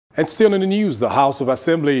And still in the news, the House of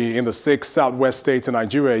Assembly in the 6 southwest states in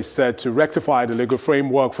Nigeria is set to rectify the legal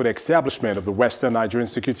framework for the establishment of the Western Nigerian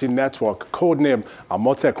Security Network, codenamed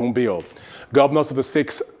Amotekun Bill. Governors of the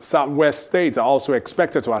 6 southwest states are also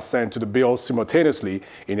expected to assent to the bill simultaneously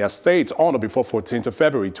in their states on or before 14th of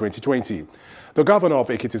February 2020. The governor of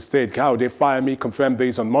Ekiti State, Fayemi, confirmed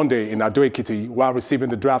this on Monday in Ado-Ekiti while receiving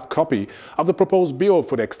the draft copy of the proposed bill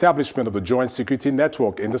for the establishment of the Joint Security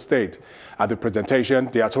Network in the state. At the presentation,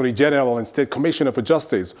 the Attorney General and State Commissioner for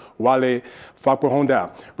Justice, Wale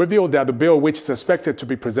Fakpohonda, revealed that the bill, which is expected to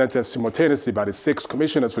be presented simultaneously by the 6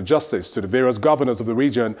 commissioners for justice to the various governors of the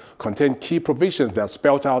region, contained key provisions that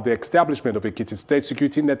spelled out the establishment of Ekiti State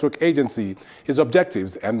Security Network Agency, its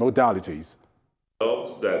objectives and modalities.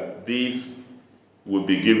 That these will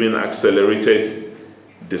be given accelerated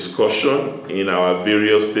discussion in our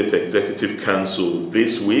various state executive council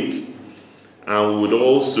this week, and we would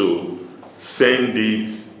also send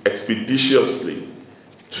it expeditiously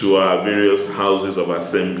to our various houses of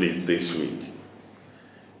assembly this week.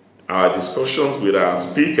 Our discussions with our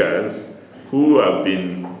speakers, who have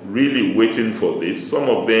been really waiting for this, some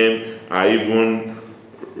of them are even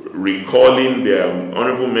recalling their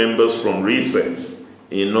honorable members from recess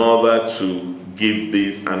in order to give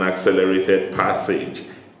this an accelerated passage.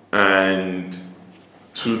 And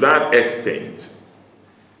to that extent,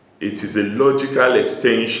 it is a logical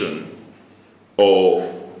extension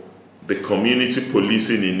of the community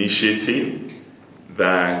policing initiative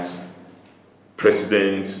that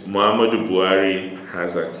President Muhammadu Buhari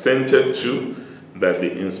has assented to, that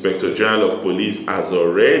the Inspector General of Police has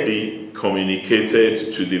already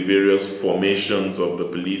communicated to the various formations of the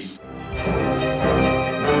police.